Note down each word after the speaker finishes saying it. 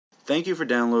Thank you for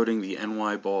downloading the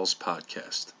NY Balls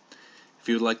podcast. If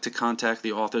you would like to contact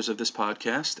the authors of this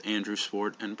podcast, Andrew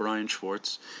Swart and Brian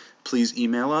Schwartz, please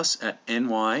email us at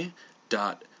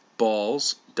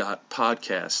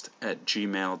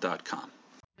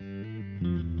ny.balls.podcast@gmail.com.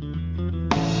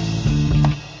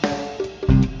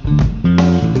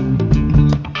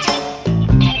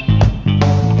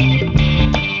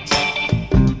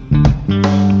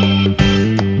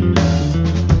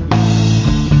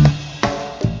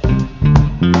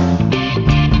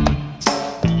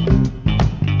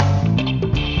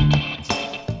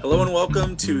 Hello and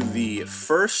welcome to the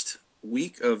first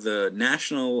week of the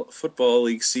National Football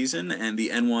League season and the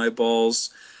NY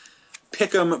Balls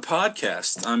Pick'em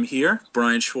podcast. I'm here,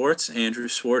 Brian Schwartz. Andrew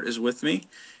Swart is with me,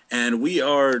 and we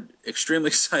are extremely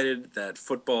excited that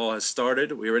football has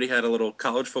started. We already had a little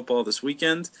college football this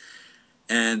weekend,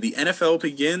 and the NFL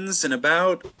begins in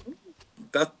about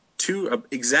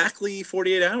exactly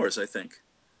 48 hours, I think.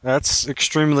 That's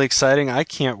extremely exciting. I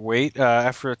can't wait.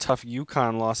 After a tough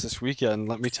UConn loss this weekend,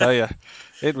 let me tell you,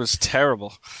 it was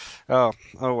terrible. Oh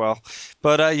well.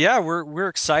 But yeah, we're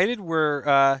excited.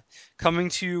 We're coming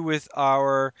to you with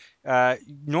our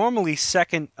normally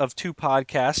second of two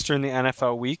podcasts during the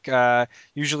NFL week.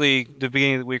 Usually, the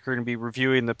beginning of the week, we're going to be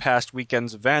reviewing the past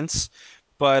weekend's events.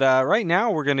 But right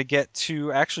now, we're going to get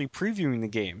to actually previewing the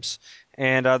games.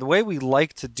 And the way we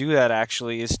like to do that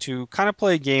actually is to kind of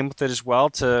play a game with it as well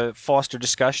to foster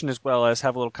discussion as well as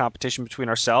have a little competition between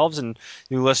ourselves and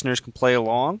new listeners can play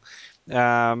along.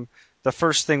 The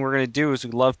first thing we're going to do is we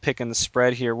love picking the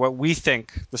spread here, what we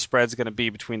think the spread's going to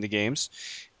be between the games.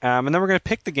 And then we're going to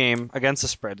pick the game against the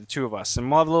spread, the two of us,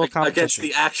 and we'll have a little competition. Against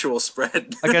the actual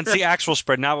spread. Against the actual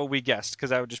spread, not what we guessed,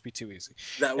 because that would just be too easy.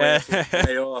 That way, if we're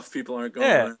way off, people aren't going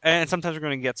Yeah, around. and sometimes we're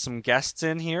going to get some guests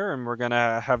in here, and we're going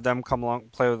to have them come along,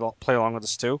 play along with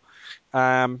us too.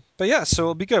 But yeah, so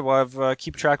it'll be good. We'll have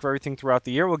keep track of everything throughout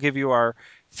the year. We'll give you our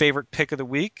favorite pick of the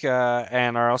week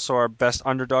and also our best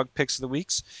underdog picks of the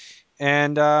weeks.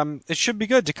 And it should be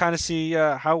good to kind of see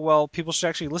how well people should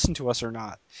actually listen to us or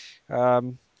not.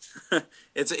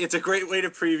 It's a great way to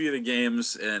preview the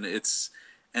games,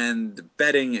 and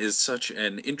betting is such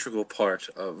an integral part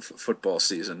of football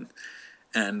season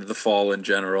and the fall in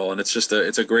general. And it's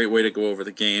a great way to go over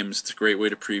the games. It's a great way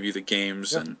to preview the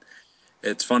games, Yep. and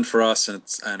it's fun for us,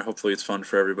 and hopefully it's fun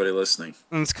for everybody listening.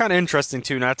 And it's kind of interesting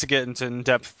too, not to get into in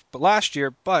depth,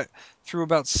 but through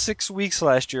about 6 weeks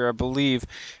last year, I believe,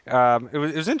 it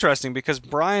was interesting because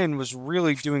Brian was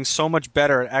really doing so much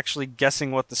better at actually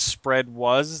guessing what the spread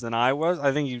was than I was.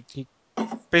 I think he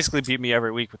basically beat me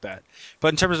every week with that. But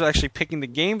in terms of actually picking the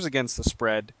games against the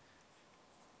spread,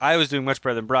 I was doing much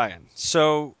better than Brian.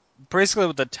 So basically,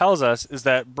 what that tells us is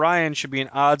that Brian should be an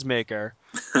odds maker,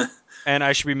 and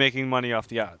I should be making money off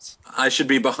the odds. I should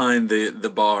be behind the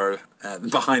bar,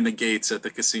 behind the gates at the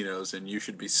casinos, and you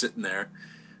should be sitting there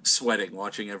sweating,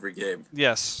 watching every game.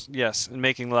 Yes, and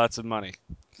making lots of money.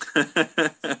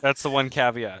 That's the one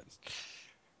caveat.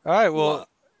 All right, well,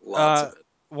 Lots uh, of it.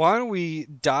 why don't we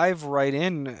dive right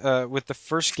in with the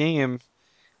first game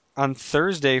on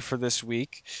Thursday for this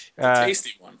week? The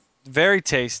tasty one. Very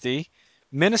tasty.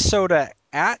 Minnesota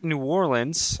at New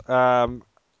Orleans.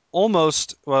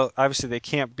 Almost, well, obviously they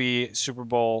can't be Super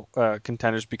Bowl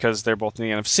contenders because they're both in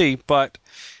the NFC, but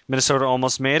Minnesota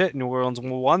almost made it. New Orleans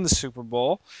won the Super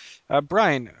Bowl.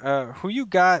 Brian, who you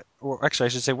got, or actually I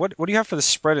should say, what do you have for the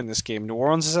spread in this game? New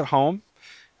Orleans is at home.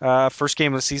 First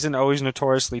game of the season, always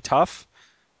notoriously tough.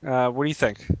 What do you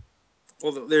think?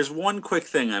 Well, there's one quick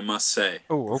thing I must say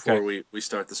Oh, okay. before we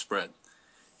start the spread.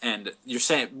 And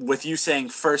with you saying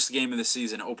first game of the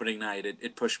season, opening night,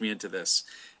 it pushed me into this.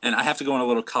 And I have to go on a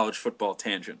little college football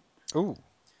tangent Ooh.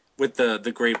 with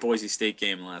the great Boise State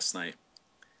game last night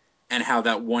and how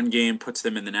that one game puts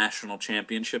them in the national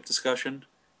championship discussion.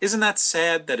 Isn't that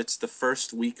sad that it's the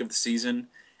first week of the season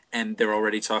and they're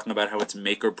already talking about how it's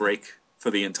make or break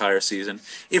for the entire season?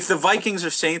 If the Vikings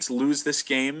or Saints lose this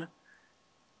game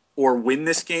or win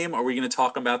this game, are we going to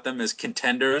talk about them as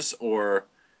contenders or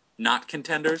not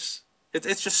contenders?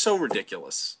 It's just so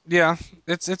ridiculous. Yeah,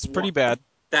 it's pretty bad.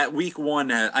 That week one,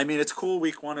 I mean, it's cool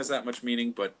week one has that much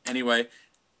meaning, but anyway,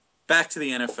 back to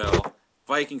the NFL.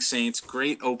 Viking Saints,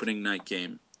 great opening night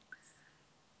game.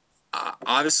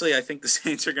 Obviously, I think the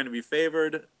Saints are going to be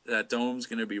favored. That dome's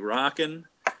going to be rocking.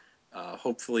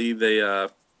 Hopefully,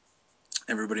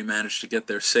 everybody managed to get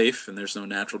there safe and there's no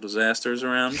natural disasters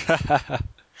around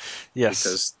Yes,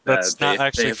 because that's not they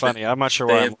actually have been funny. I'm not sure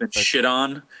they why I'm have been laughing. shit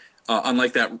on.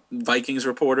 Unlike that Vikings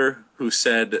reporter who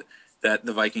said that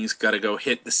the Vikings got to go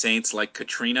hit the Saints like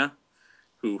Katrina,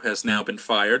 who has now been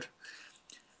fired.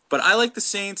 But I like the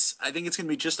Saints. I think it's going to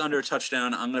be just under a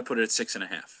touchdown. I'm going to put it at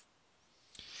 6.5.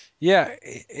 Yeah,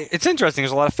 it's interesting.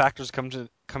 There's a lot of factors coming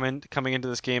into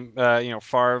this game.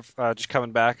 Favre just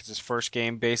coming back. It's his first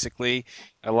game, basically.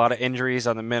 A lot of injuries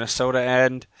on the Minnesota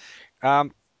end.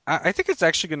 Um, I think it's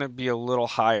actually going to be a little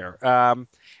higher.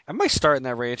 I might start in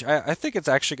that range. I think it's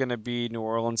actually going to be New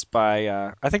Orleans by.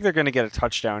 I think they're going to get a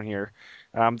touchdown here.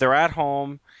 They're at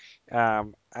home.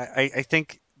 I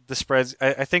think the spreads.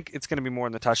 I think it's going to be more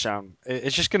in the touchdown.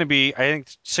 It's just going to be. I think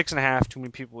 6.5. Too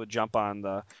many people would jump on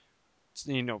the.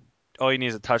 You know, all you need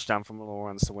is a touchdown from New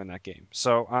Orleans to win that game.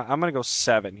 So I'm going to go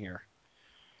 7 here.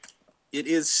 It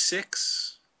is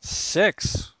six.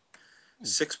 6.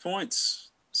 6 points.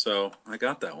 So I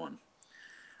got that one.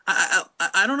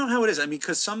 I don't know how it is. I mean,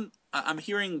 because I'm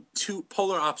hearing two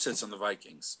polar opposites on the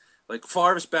Vikings. Like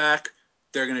Favre's back,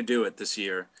 they're going to do it this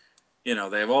year. They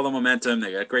have all the momentum,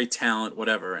 they got great talent,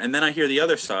 whatever. And then I hear the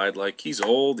other side, like he's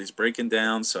old, he's breaking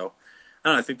down. So I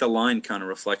don't know. I think the line kind of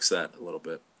reflects that a little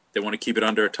bit. They want to keep it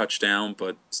under a touchdown,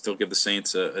 but still give the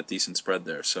Saints a decent spread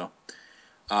there. So,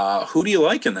 who do you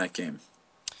like in that game?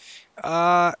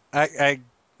 I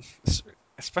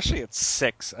especially at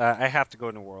 6, I have to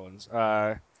go New Orleans.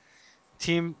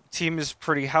 Team is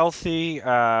pretty healthy.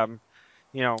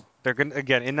 They're going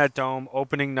again in that dome,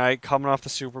 opening night, coming off the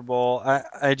Super Bowl.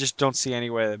 I just don't see any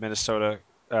way that Minnesota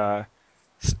uh,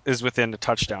 is within a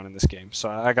touchdown in this game. So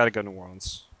I got to go New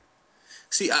Orleans.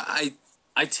 See,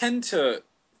 I tend to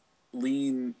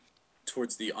lean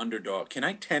towards the underdog. Can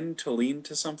I tend to lean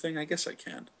to something? I guess I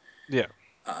can. Yeah,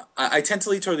 I tend to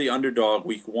lean toward the underdog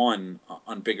week one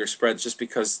on bigger spreads just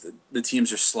because the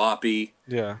teams are sloppy.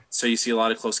 yeah. So you see a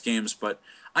lot of close games. But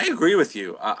I agree with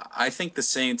you. I think the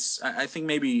Saints, I think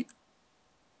maybe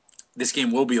this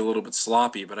game will be a little bit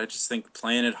sloppy, but I just think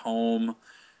playing at home,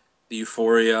 the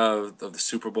euphoria of the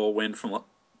Super Bowl win from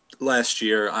last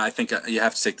year, I think you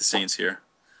have to take the Saints here.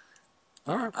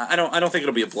 All right. I don't think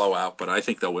it'll be a blowout, but I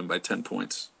think they'll win by 10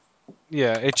 points.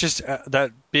 Yeah, it's just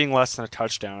that being less than a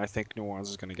touchdown. I think New Orleans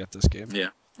is going to get this game. Yeah,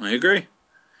 I agree.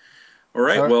 All All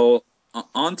right, right. well,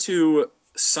 on to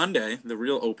Sunday, the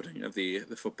real opening of the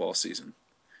football season.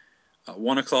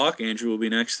 1 o'clock, Andrew will be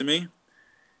next to me,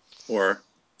 or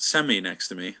semi next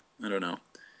to me. I don't know.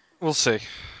 We'll see.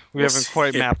 We We'll haven't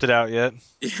quite see. mapped it out yet.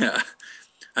 Yeah,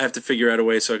 I have to figure out a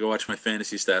way so I can watch my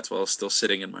fantasy stats while still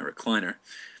sitting in my recliner.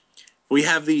 We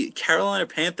have the Carolina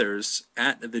Panthers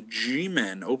at the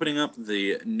G-Men opening up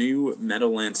the new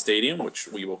Meadowlands Stadium, which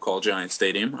we will call Giant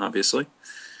Stadium, obviously.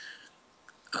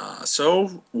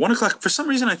 So 1 o'clock. For some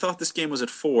reason, I thought this game was at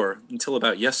 4 until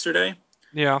about yesterday.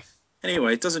 Yeah.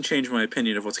 Anyway, it doesn't change my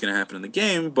opinion of what's going to happen in the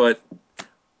game. But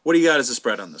what do you got as a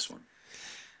spread on this one?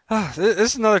 This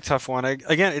is another tough one.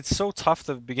 Again, it's so tough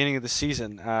the beginning of the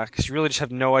season because you really just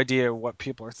have no idea what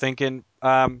people are thinking.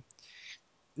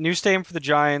 New stadium for the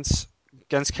Giants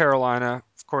against Carolina.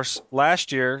 Of course,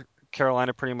 last year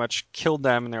Carolina pretty much killed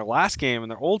them in their last game in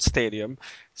their old stadium,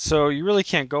 so you really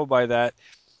can't go by that.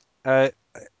 Uh,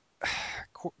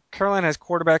 Carolina has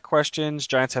quarterback questions.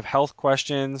 Giants have health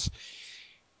questions.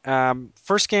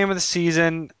 First game of the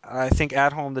season, I think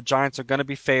at home the Giants are going to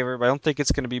be favored, but I don't think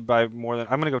it's going to be by more than.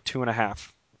 I'm going to go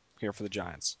 2.5 here for the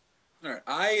Giants. All right,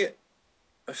 I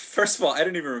first of all, I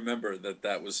didn't even remember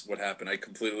that was what happened. I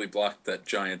completely blocked that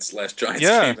Giants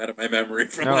Yeah, game out of my memory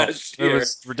from no, last it year.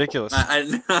 was ridiculous.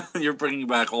 You're bringing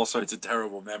back all sorts of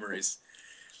terrible memories.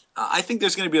 I think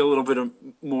there's going to be a little bit of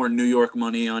more New York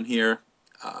money on here.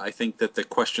 I think that the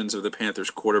questions of the Panthers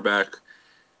quarterback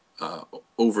uh,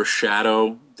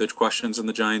 overshadow the questions on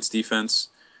the Giants defense.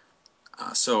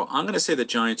 So I'm going to say the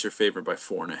Giants are favored by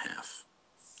 4.5.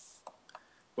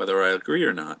 Whether I agree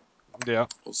or not, Yeah,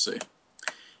 we'll see.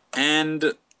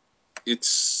 And it's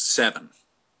 7.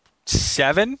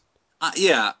 7.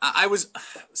 Yeah, I was.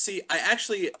 See, I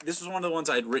actually this was one of the ones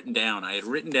I had written down. I had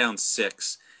written down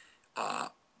 6. Uh,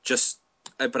 just,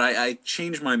 but I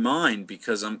changed my mind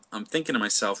because I'm thinking to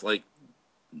myself like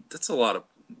that's a lot of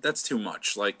that's too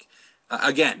much. Like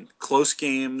again, close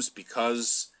games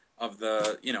because of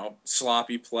the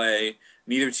sloppy play.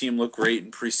 Neither team looked great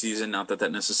in preseason. Not that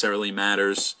that necessarily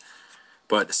matters,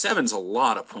 but 7's a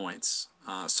lot of points.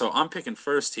 So I'm picking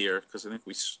first here because I think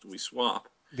we swap.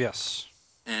 Yes.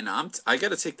 And I got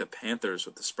to take the Panthers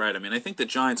with the spread. I mean, I think the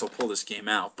Giants will pull this game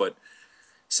out, but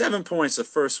 7 points the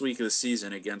first week of the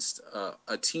season against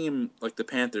a team like the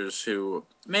Panthers, who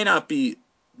may not be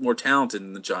more talented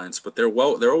than the Giants, but they're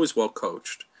always well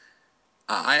coached.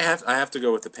 I have to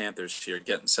go with the Panthers here,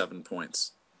 getting 7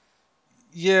 points.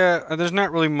 Yeah, there's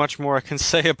not really much more I can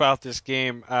say about this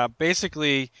game.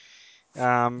 Basically,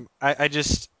 I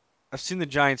just I've seen the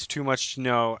Giants too much to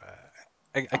know.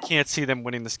 I can't see them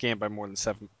winning this game by more than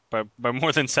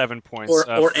seven points.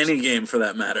 or any game for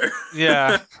that matter.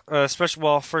 Yeah, especially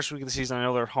well, first week of the season, I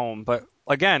know they're at home, but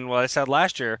again, what I said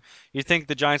last year, you think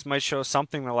the Giants might show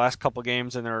something in the last couple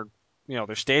games in their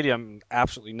stadium.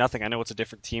 Absolutely nothing. I know it's a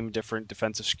different team, different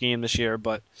defensive scheme this year,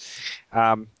 but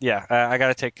yeah, I got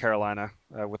to take Carolina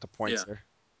with the points Yeah. there.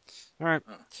 All right.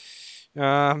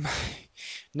 Um,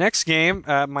 next game,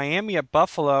 Miami at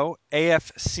Buffalo,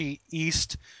 AFC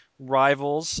East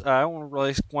rivals. I don't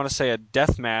really want to say a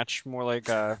death match, more like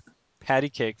a patty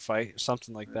cake fight or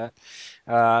something like that.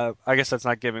 I guess that's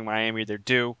not giving Miami their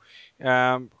due.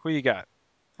 Who you got?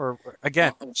 Or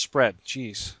again, Uh, spread.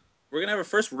 Jeez. we're gonna have a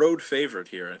first road favorite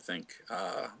here. I think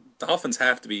Dolphins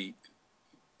have to be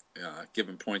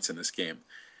given points in this game,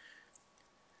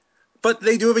 but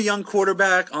they do have a young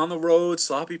quarterback on the road.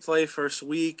 Sloppy play first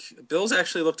week. Bills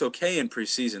actually looked okay in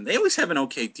preseason. They always have an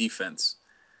okay defense,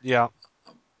 Yeah.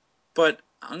 but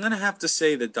I'm gonna have to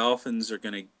say the Dolphins are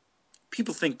gonna.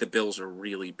 People think the Bills are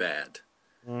really bad.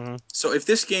 Hmm. So if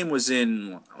this game was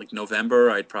in like November,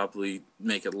 I'd probably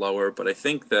make it lower. But I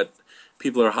think that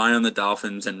people are high on the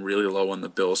Dolphins and really low on the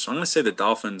Bills. So I'm going to say the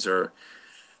Dolphins are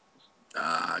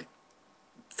uh,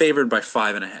 favored by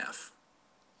 5.5.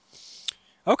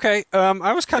 Okay.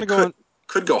 I was kind It of could going.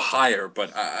 could go higher,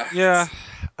 but Yeah.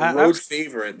 it's a I road was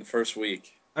favorite in the first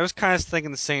week. I was kind of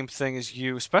thinking the same thing as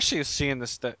you, especially seeing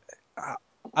this. That uh,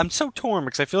 I'm so torn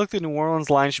because I feel like the New Orleans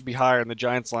line should be higher and the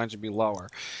Giants line should be lower.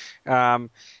 Um,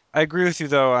 I agree with you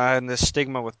though, and the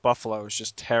stigma with Buffalo is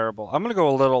just terrible. I'm gonna go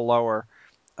a little lower.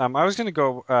 I was gonna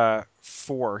go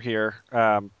 4 here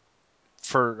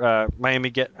for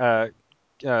Miami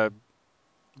uh,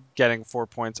 getting 4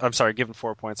 points. I'm sorry, giving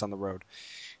 4 points on the road.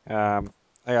 Um,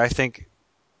 I think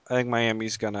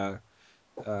Miami's gonna.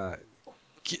 Uh,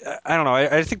 I don't know.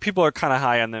 I think people are kind of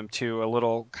high on them too. A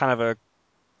little kind of a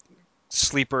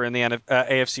sleeper in the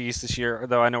AFC East this year.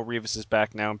 Though I know Revis is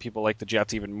back now, and people like the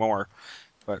Jets even more.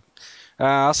 But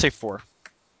I'll say 4.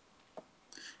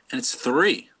 And it's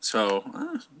 3. So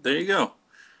there you go.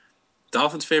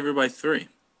 Dolphins favored by 3.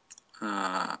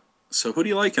 Uh, so who do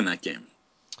you like in that game?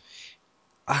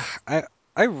 I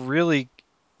I really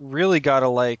gotta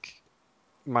like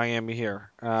Miami here.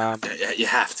 Yeah, you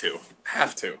have to.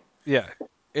 Have to. Yeah,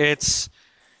 it's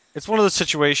it's one of those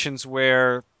situations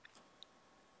where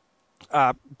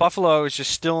Buffalo is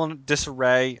just still in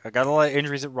disarray. I got a lot of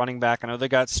injuries at running back. I know they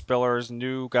got Spillers,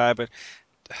 new guy, but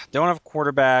they don't have a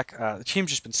quarterback. The team's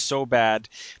just been so bad.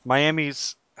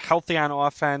 Miami's healthy on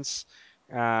offense,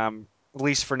 at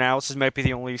least for now. This might be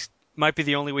the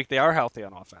only week they are healthy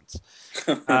on offense.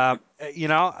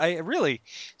 I really.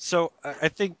 So I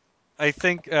think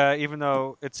even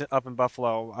though it's up in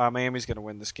Buffalo, Miami's going to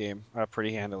win this game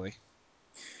pretty handily.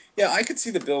 Yeah, I could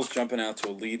see the Bills jumping out to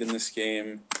a lead in this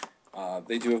game.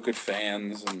 They do have good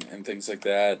fans and things like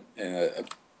that, and a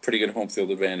pretty good home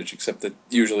field advantage, except that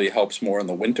usually helps more in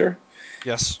the winter.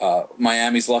 Yes.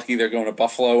 Miami's lucky they're going to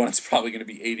Buffalo, and it's probably going to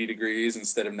be 80 degrees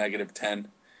instead of -10.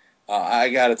 I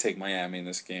got to take Miami in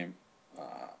this game.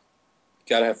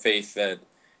 Got to have faith that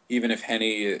even if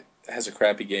Henney has a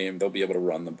crappy game, they'll be able to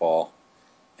run the ball.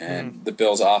 Hmm. And the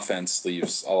Bills' offense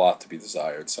leaves a lot to be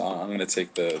desired. So I'm going to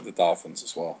take the Dolphins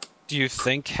as well. Do you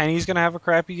think Kenny's going to have a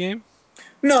crappy game?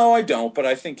 No, I don't, but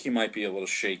I think he might be a little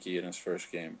shaky in his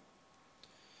first game.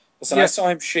 Listen, I Yeah, saw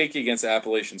him shaky against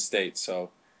Appalachian State, so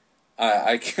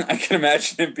I can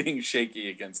imagine him being shaky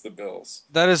against the Bills.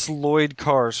 that is Lloyd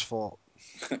Carr's fault.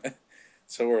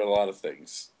 So are a lot of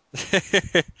things.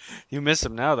 You miss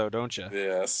him now, though, don't you?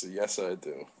 Yes, yes, I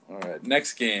do. All right,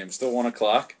 next game, still 1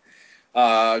 o'clock.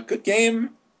 Good game.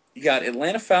 You got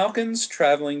Atlanta Falcons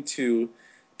traveling to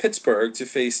Pittsburgh to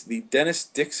face the Dennis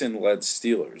Dixon-led I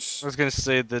Steelers. was going to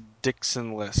say the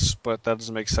Dixon list, but that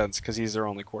doesn't make sense because he's their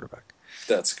only quarterback.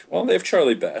 That's well, they have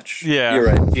Charlie Batch. Yeah. You're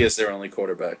right. He is their only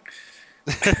quarterback.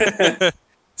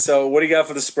 So what do you got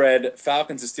for the spread?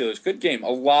 Falcons and Steelers. Good game. A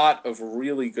lot of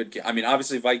really good game. I mean,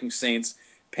 obviously Vikings Saints,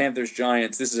 Panthers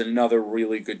Giants. This is another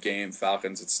really good game.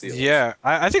 Falcons and Steelers. Yeah,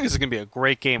 I think this is going to be a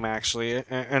great game, actually,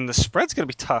 and the spread's going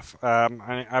to be tough.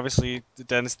 Obviously, the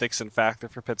Dennis Dixon factor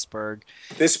for Pittsburgh.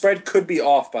 This spread could be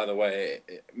off, by the way.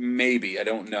 Maybe I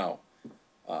don't know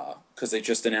because they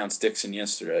just announced Dixon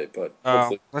yesterday, but Oh,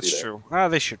 hopefully it'll that's be there. true.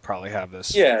 They should probably have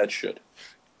this. Yeah, it should.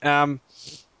 Um,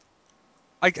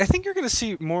 I think you're going to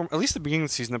see more, at least at the beginning of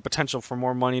the season, the potential for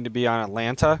more money to be on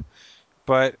Atlanta.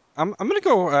 But I'm going to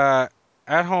go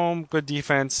at home, good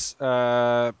defense,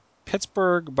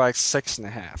 Pittsburgh by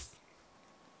 6.5.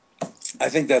 I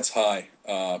think that's high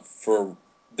for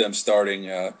them starting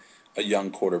a young I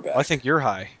quarterback. think you're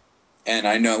high. And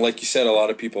I know, like you said, a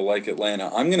lot of people like Atlanta.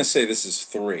 I'm going to say this is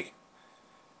 3.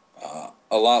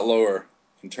 A lot lower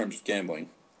in terms of gambling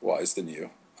wise than you.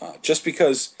 Just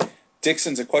because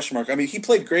Dixon's a question mark. I mean, he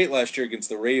played great last year against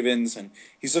the Ravens, and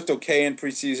he's looked okay in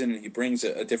preseason, and he brings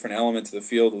a different element to the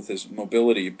field with his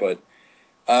mobility. But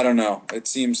I don't know. That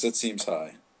seems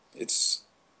high. It's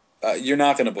you're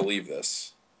not going to believe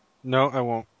this. No, I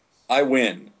won't. I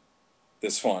win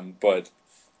this one, but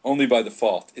only by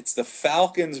default. It's the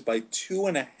Falcons by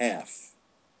 2.5.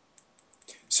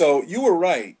 So you were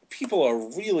right. People are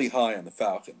really high on the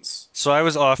Falcons. So I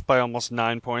was off by almost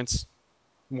 9 points,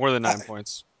 more than I, 9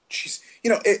 points. Jeez,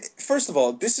 first of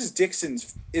all, this is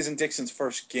Dixon's isn't Dixon's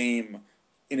first game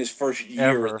in his first year in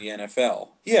Ever. the NFL.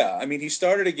 Yeah, I mean he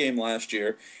started a game last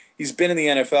year. He's been in the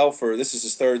NFL for this is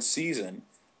his third season.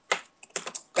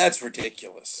 That's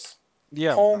ridiculous.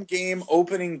 Yeah. Home game,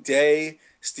 opening day.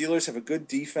 Steelers have a good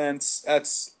defense.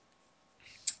 That's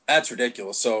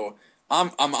ridiculous. So I'm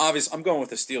going with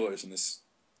the Steelers in this.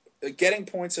 Getting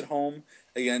points at home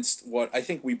against what I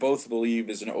think we both believe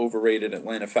is an overrated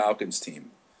Atlanta Falcons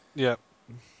team. Yeah.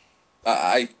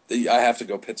 I have to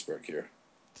go Pittsburgh here.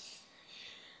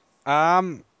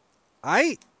 Um,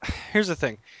 I Here's the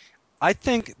thing. I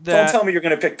think Don't that tell me you're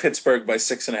going to pick Pittsburgh by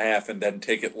 6.5 and then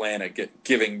take Atlanta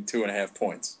giving 2.5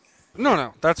 points.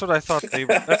 no, that's what I thought that's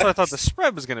what I thought the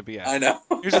spread was going to be at. I know.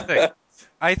 Here's the thing.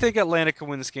 I think Atlanta can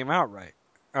win this game outright.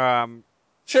 Um,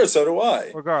 Sure, so do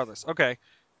I. Regardless. Okay.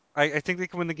 I think they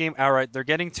can win the game outright. They're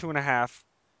getting 2.5.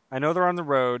 I know they're on the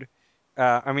road.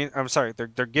 I'm sorry. They're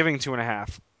giving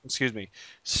 2.5. Excuse me.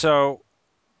 So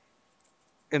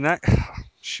in that,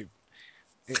 shoot,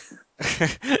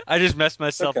 I just messed It's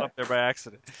myself okay. up there by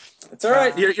accident. It's all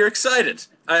right. Uh, You're excited.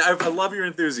 I love your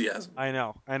enthusiasm. I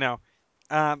know. I know.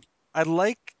 Um, I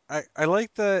like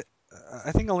the.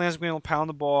 I think Atlanta's going to pound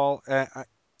the ball. I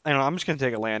don't know. I'm just going to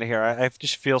take Atlanta here. I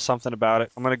just feel something about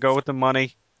it. I'm going to go with the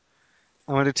money.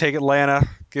 I'm going to take Atlanta,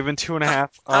 given 2.5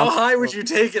 on How the high would road. you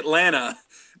take Atlanta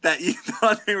that you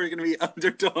thought they were going to be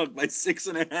underdog by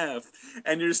 6.5,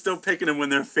 and you're still picking them when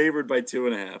they're favored by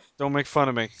 2.5? Don't make fun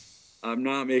of me. I'm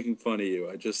not making fun of you.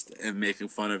 I just am making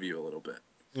fun of you a little bit.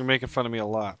 You're making fun of me a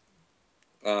lot.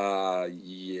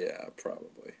 Yeah,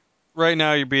 probably. Right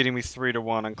now, you're beating me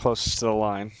 3-1 on closest to the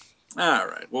line, All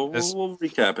right. Well, as we'll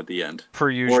recap at the end, per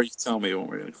or usual. you tell me when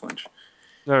we're going to clinch.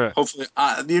 All right. Hopefully,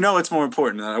 it's more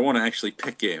important that I want to actually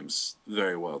pick games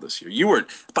very well this year. You were,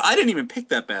 but I didn't even pick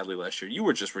that badly last year. You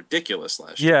were just ridiculous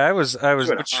last Yeah, year. I You was,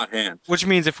 had a hot hand. which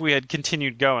means if we had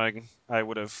continued going, I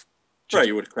would have Right, just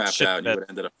you would have crapped shit out the and you bed. would have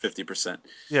ended up 50%.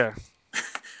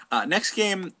 Yeah. Next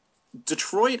game,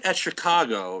 Detroit at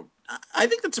Chicago. I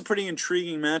think that's a pretty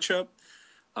intriguing matchup.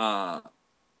 Uh,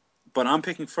 but I'm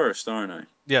picking first, aren't I?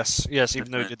 Yes. Yes.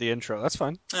 Even though you Okay. did the intro, that's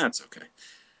fine. That's okay.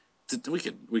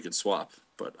 We could swap,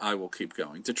 but I will keep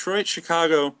going. Detroit,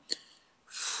 Chicago.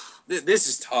 This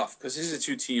is tough because these are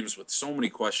two teams with so many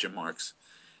question marks.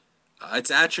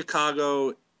 It's at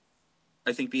Chicago.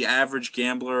 I think the average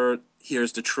gambler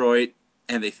hears Detroit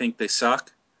and they think they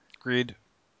suck. Agreed.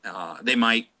 They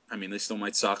might. I mean, they still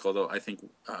might suck. Although I think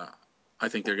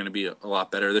they're going to be a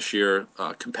lot better this year,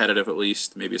 competitive at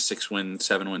least, maybe a 6-win,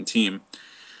 7-win team.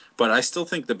 But I still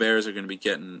think the Bears are going to be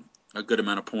getting a good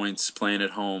amount of points playing at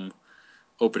home,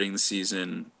 opening the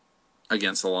season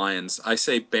against the Lions. I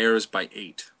say Bears by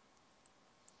 8.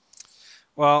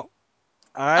 Well,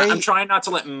 I'm I trying not to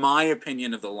let my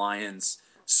opinion of the Lions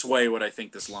sway what I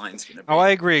think this line's going to I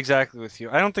be. agree exactly with you.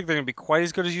 I don't think they're going to be quite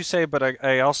as good as you say, but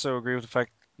I also agree with the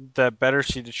fact that better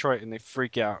see Detroit and they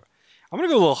freak out. I'm going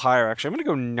to go a little higher, actually. I'm going to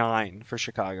go 9 for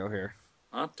Chicago here.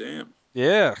 Oh, damn.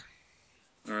 Yeah.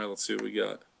 All right, let's see what we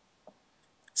got.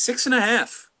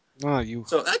 6.5. Oh, you.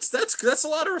 So that's a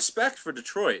lot of respect for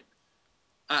Detroit.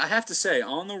 I have to say,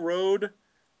 on the road,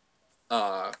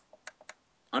 uh,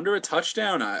 under a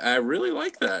touchdown, I really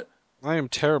like that. I am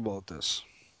terrible at this.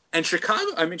 And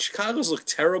Chicago, I mean, Chicago's looked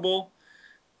terrible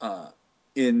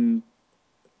in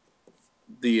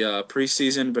the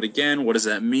preseason, but again, what does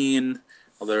that mean?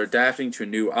 Well, they're adapting to a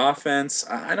new offense.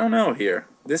 I don't know here.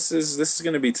 This is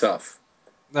going to be tough.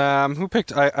 Who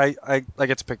picked? I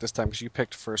get to pick this time because you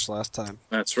picked first last time.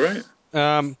 That's right.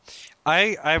 Um,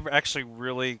 I actually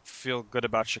really feel good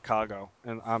about Chicago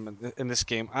and in this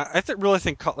game. Really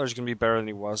think Cutler's going to be better than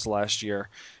he was last year.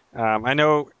 I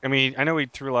know. I mean, I know he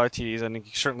threw a lot of TDs. I think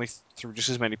he certainly threw just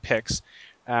as many picks.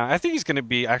 I think he's going to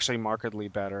be actually markedly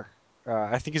better.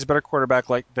 I think he's a better quarterback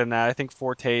than that. I think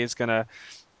Forte is going to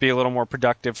be a little more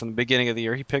productive from the beginning of the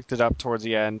year. He picked it up towards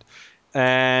the end,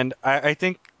 and I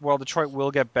think while Detroit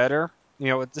will get better,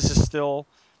 this is still,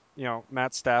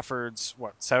 Matt Stafford's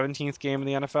 17th game in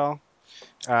the NFL,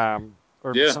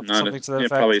 or Yeah, not a, something to that yeah,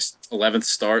 probably effect. 11th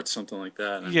start, something like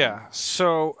that. I mean, Yeah,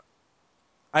 so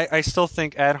I still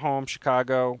think at home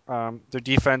Chicago, their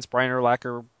defense, Brian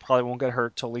Urlacher probably won't get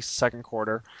hurt till at least the second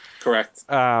quarter. Correct.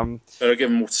 Um, That'll give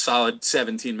them a solid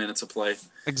 17 minutes of play.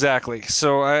 exactly.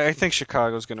 So I think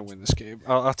Chicago's going to win this game.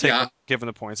 I'll take Yeah, them given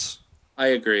the points. I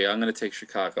agree. I'm going to take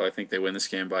Chicago. I think they win this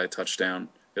game by a touchdown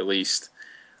at least.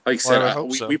 Like I Well, I said, would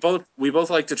hope we so. both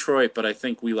like Detroit, but I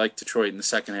think we like Detroit in the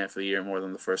second half of the year more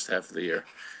than the first half of the year.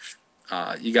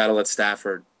 You got to let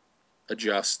Stafford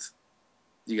adjust.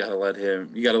 You got to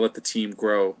let the team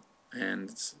grow.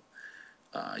 And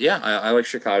yeah, I like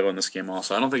Chicago in this game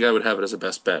also. I don't think I would have it as a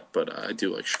best bet, but I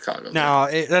do like Chicago there. Now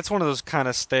that's one of those kind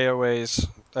of stayaways.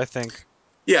 I think.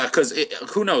 Yeah, because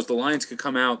who knows? The Lions could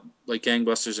come out like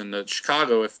gangbusters in the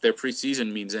Chicago if their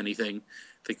preseason means anything.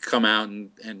 They could come out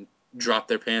and drop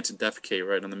their pants and defecate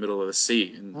right on the middle of the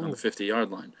sea on the Ooh, 50-yard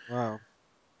line. wow.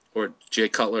 Or Jay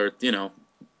Cutler, I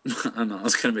don't know. I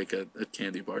was going to make a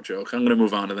candy bar joke. I'm going to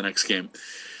move on to the next game.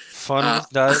 Fun Uh, with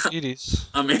diabetes.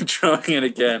 I'm introing it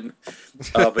again,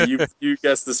 but you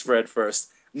guessed the spread first.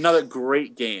 Another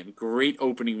great game, great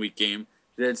opening week game.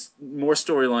 There's more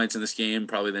storylines in this game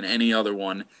probably than any other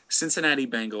one. Cincinnati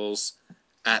Bengals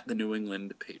at the New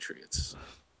England Patriots.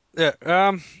 Yeah.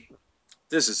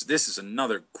 This is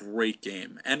another great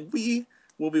game, and we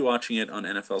will be watching it on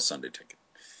NFL Sunday Ticket.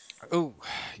 Oh,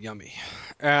 yummy.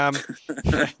 Um,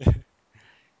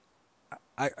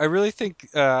 I really think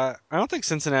I don't think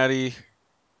Cincinnati.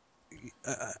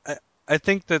 I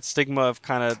think that stigma of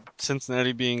kind of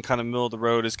Cincinnati being kind of middle of the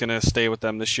road is going to stay with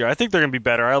them this year. I think they're going to be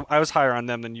better. I was higher on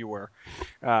them than you were.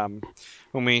 Um,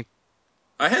 when we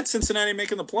I had Cincinnati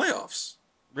making the playoffs.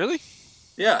 really?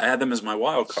 Yeah, I had them as my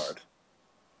wild card.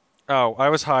 Oh, I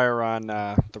was higher on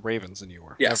the Ravens than you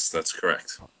were. Yes, that's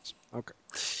correct. Okay.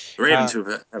 The Ravens Uh, have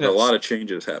had a yes. lot of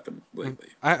changes happen lately.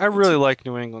 I That's really like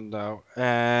New England though,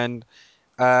 and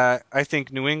I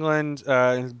think New England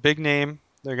big name.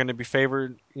 They're going to be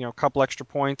favored, a couple extra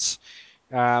points.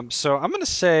 So I'm going to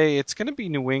say it's going to be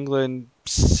New England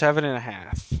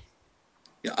 7.5.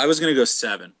 yeah. I was going to go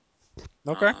 7.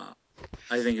 Okay, Uh,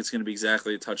 I think it's going to be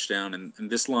exactly a touchdown, and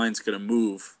this line's going to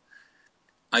move.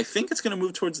 I think it's going to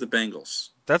move towards the Bengals.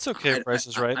 that's okay. I, I, Price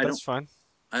is I right. I That's don't fine.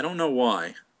 I don't know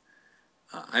why.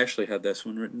 I actually had this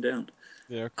one written down.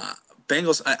 Yeah. Okay. Uh,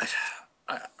 Bengals. I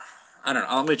I don't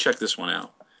know. Let me check this one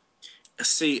out.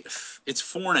 See, it's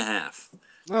 4.5.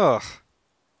 Oh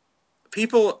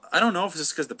People, I don't know if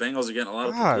it's because the Bengals are getting a lot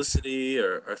of God. publicity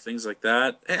or things like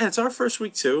that. And it's our first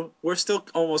week too. We're still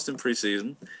almost in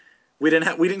preseason. We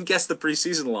didn't guess the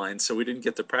preseason line, so we didn't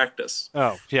get to practice.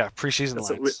 Oh yeah, preseason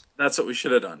lines. That's what we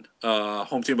should have done.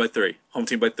 Home team by 3. Home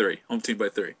team by 3. Home team by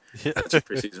 3. Yeah. That's your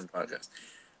preseason podcast.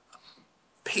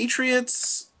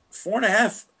 Patriots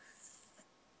 4.5.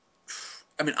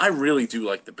 I mean, I really do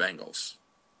like the Bengals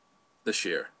this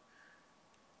year,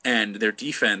 and their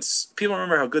defense. People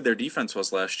remember how good their defense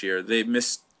was last year. They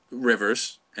missed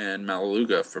Rivers and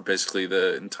Malaluga for basically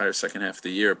the entire second half of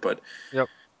the year, but Yep.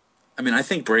 I mean, I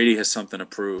think Brady has something to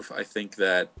prove. I think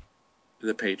that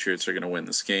the Patriots are going to win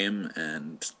this game,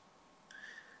 and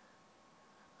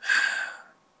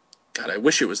God, I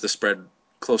wish it was the spread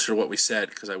closer to what we said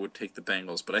because I would take the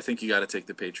Bengals, but I think you got to take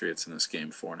the Patriots in this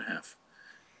game 4.5.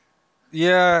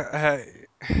 Yeah.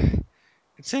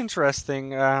 It's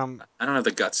interesting. I don't have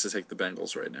the guts to take the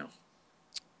Bengals right now.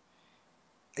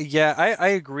 Yeah, I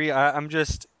agree. I'm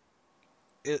just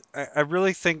I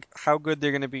really think how good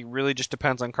they're going to be really just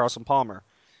depends on Carson Palmer,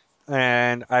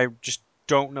 and I just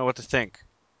don't know what to think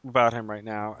about him right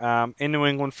now. In New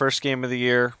England, first game of the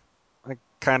year, I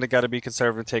kind of got to be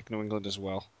conservative and take New England as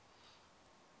well.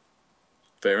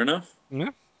 Fair enough. Yeah.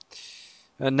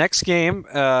 Next game,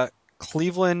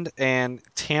 Cleveland and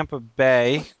Tampa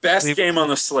Bay. Best game on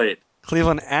the slate.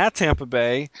 Cleveland at Tampa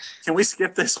Bay. Can we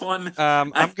skip this one?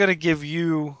 I'm I going to give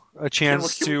you a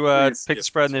chance can we to please pick the skip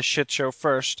spread in this this one? shit show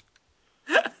first.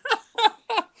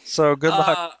 So good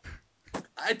luck. Uh,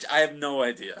 I have no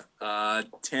idea.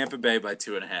 Tampa Bay by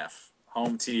 2.5.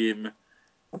 Home team,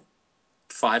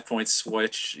 5 point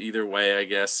switch either way. I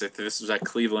guess if this was at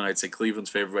Cleveland, I'd say Cleveland's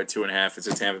favored by 2.5. If it's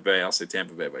at Tampa Bay, I'll say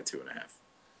Tampa Bay by 2.5.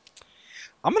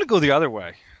 I'm going to go the other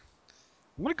way.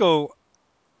 I'm going to go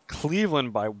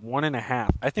Cleveland by 1.5.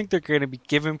 I think they're going to be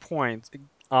given points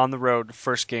on the road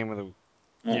first game of the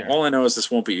Well, year. all I know is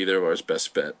this won't be either of ours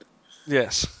best bet.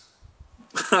 Yes.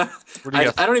 I, What do you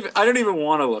got? I don't even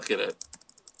want to look at it.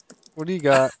 What do you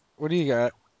got? What do you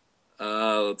got?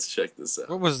 Let's check this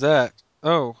What out. was that?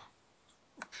 Oh,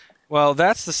 well,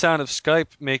 that's the sound of Skype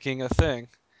making a thing.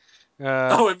 Uh,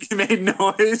 Oh, it made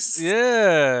noise.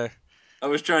 yeah. I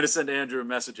was trying to send Andrew a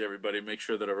message, everybody, make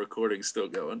sure that our recording's still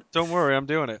going. Don't worry, I'm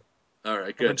doing it. All right,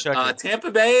 I've been good. checking. Tampa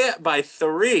Bay by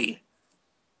 3.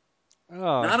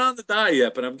 Oh, Not on the die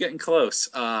yet, but I'm getting close.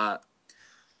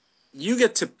 You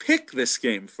get to pick this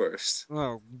game first,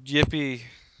 oh, yippee.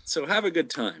 so have a good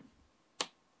time.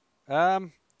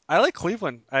 Um, I like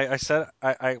Cleveland. I said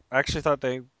I actually thought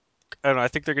they. I don't know. I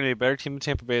think they're going to be a better team than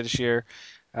Tampa Bay this year.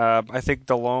 I think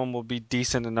the loan will be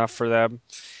decent enough for them.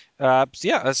 So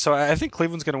yeah, so I think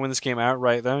Cleveland's going to win this game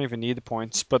outright. They don't even need the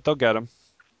points, but they'll get them.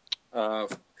 Uh,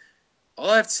 all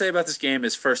I have to say about this game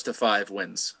is first to five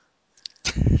wins.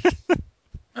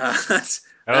 That's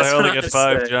I that's what only I'm get gonna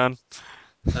five, say. John.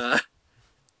 Uh,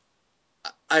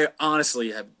 I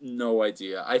honestly have no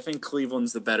idea. I think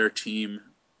Cleveland's the better team,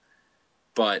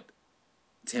 but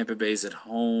Tampa Bay's at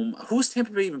home. Who's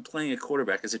Tampa Bay even playing at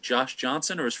quarterback? Is it Josh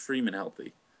Johnson or is Freeman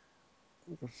healthy?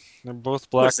 They're both Oh,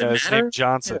 black does it guys named matter? Yeah,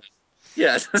 Johnson.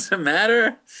 yeah. It doesn't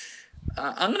matter.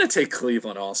 I'm going to take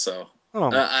Cleveland also. Oh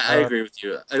my I God. agree with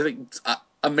you. I think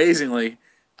amazingly,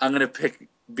 I'm going to pick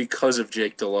because of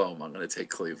Jake Delhomme. I'm going to take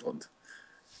Cleveland.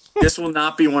 This will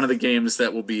not be one of the games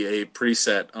that will be a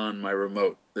preset on my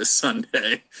remote this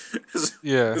Sunday.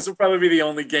 Yeah. This will probably be the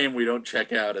only game we don't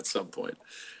check out at some point.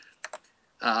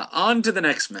 On to the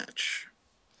next match.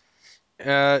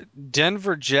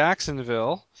 Denver,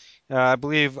 Jacksonville. I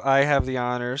believe I have the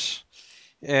honors.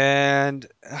 And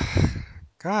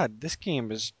God, this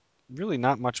game is really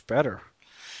not much better.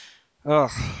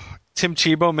 Ugh. Tim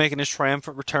Tebow making his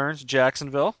triumphant return to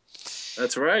Jacksonville.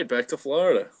 That's right, back to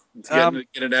Florida. Let's Um,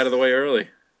 get it out of the way early.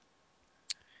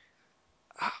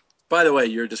 By the way,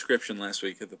 your description last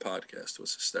week of the podcast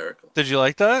was hysterical. did you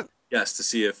like that? Yes, to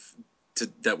see if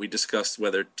that we discussed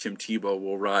whether Tim Tebow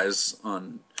will rise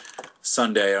on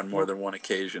Sunday on more than one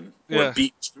occasion or Yeah,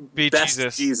 beat beat best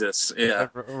Jesus. Jesus. Yeah,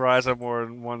 Rise up more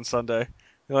than one Sunday.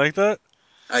 You like that?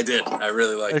 I did. I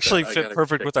really liked that. Actually I fit gotta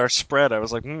perfect check with that. our spread. I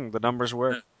was like, the numbers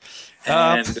work.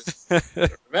 out. Um,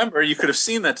 And remember, you could have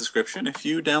seen that description if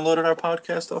you downloaded our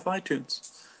podcast off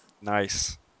iTunes.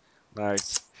 nice,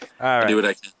 nice. All I do right. what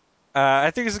I can.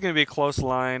 I think this is going to be a close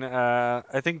line.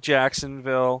 I think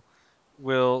Jacksonville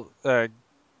will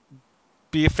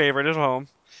be a favorite at home,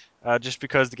 just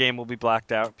because the game will be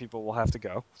blacked out. People will have to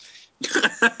go.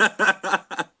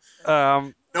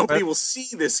 Nobody But will see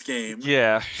this game.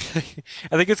 yeah,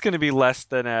 I think it's going to be less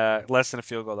than a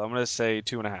field goal, though. I'm going to say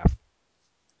 2.5.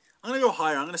 I'm gonna go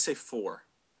higher. I'm gonna say four.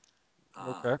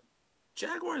 Uh, Okay.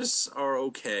 Jaguars are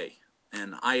okay,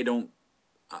 and uh, I don't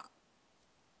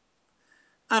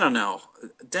know.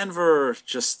 Denver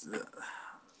just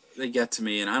they get to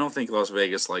me, and I don't think Las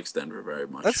Vegas likes Denver very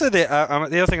That's much. the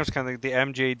other thing was kind of the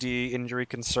MJD injury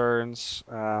concerns.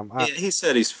 Yeah, he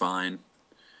said he's fine.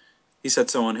 He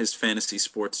said so on his fantasy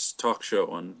sports talk show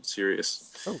on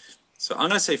Sirius. Oh, So I'm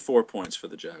gonna say 4 points for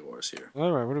the Jaguars here,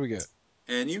 all right. What do we get?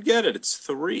 and you get it. It's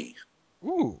three.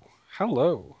 Ooh,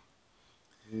 hello,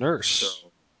 nurse.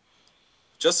 So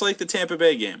just like the Tampa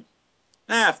Bay game.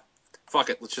 Ah, fuck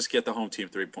it. Let's just get the home team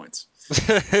 3 points.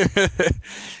 I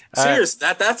Serious.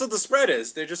 That's what the spread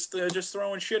is. They're just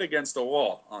throwing shit against the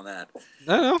wall on that.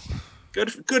 don't know.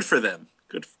 Good for them.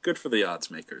 Good for the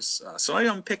odds makers. So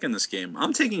I'm picking this game.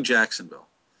 I'm taking Jacksonville.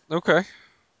 Okay.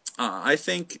 I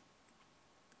think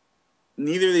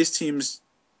neither of these teams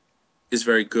is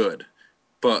very good,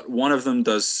 but one of them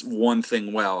does one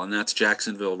thing well, and that's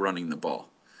Jacksonville running the ball.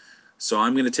 So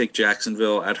I'm going to take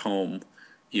Jacksonville at home,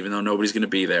 even though nobody's going to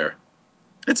be there.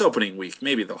 It's opening week.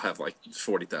 Maybe they'll have like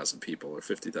 40,000 people or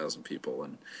 50,000 people,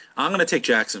 and I'm going to take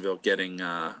Jacksonville giving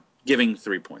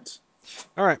 3 points.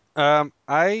 All right.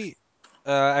 I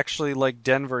actually like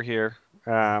Denver here.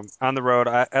 On the road,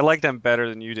 I like them better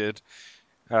than you did.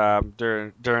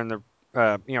 During the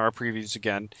our previews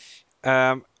again.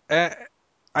 Um, I,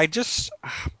 I just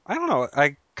I don't know.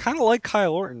 I kind of like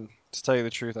Kyle Orton to tell you the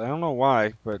truth. I don't know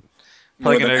why, but probably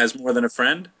More than gonna as more than a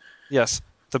friend. yes.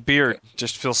 The Okay. beard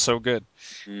just feels so good.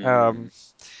 Mm. Um,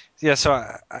 yeah, so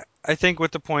I think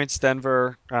with the points,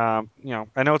 Denver. I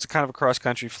know it's a kind of a cross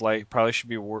country flight. Probably should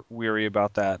be weary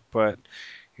about that, but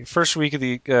first week of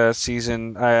the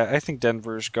season, I think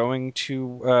Denver's going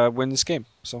to win this game.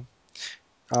 So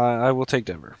I will take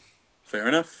Denver. Fair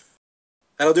enough.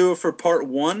 That'll do it for part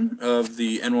one of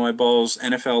the NY Balls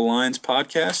NFL Lines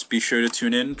podcast. Be sure to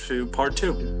tune in to part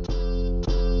two.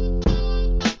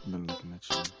 Been looking at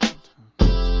you.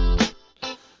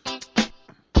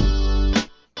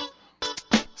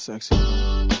 Sexy.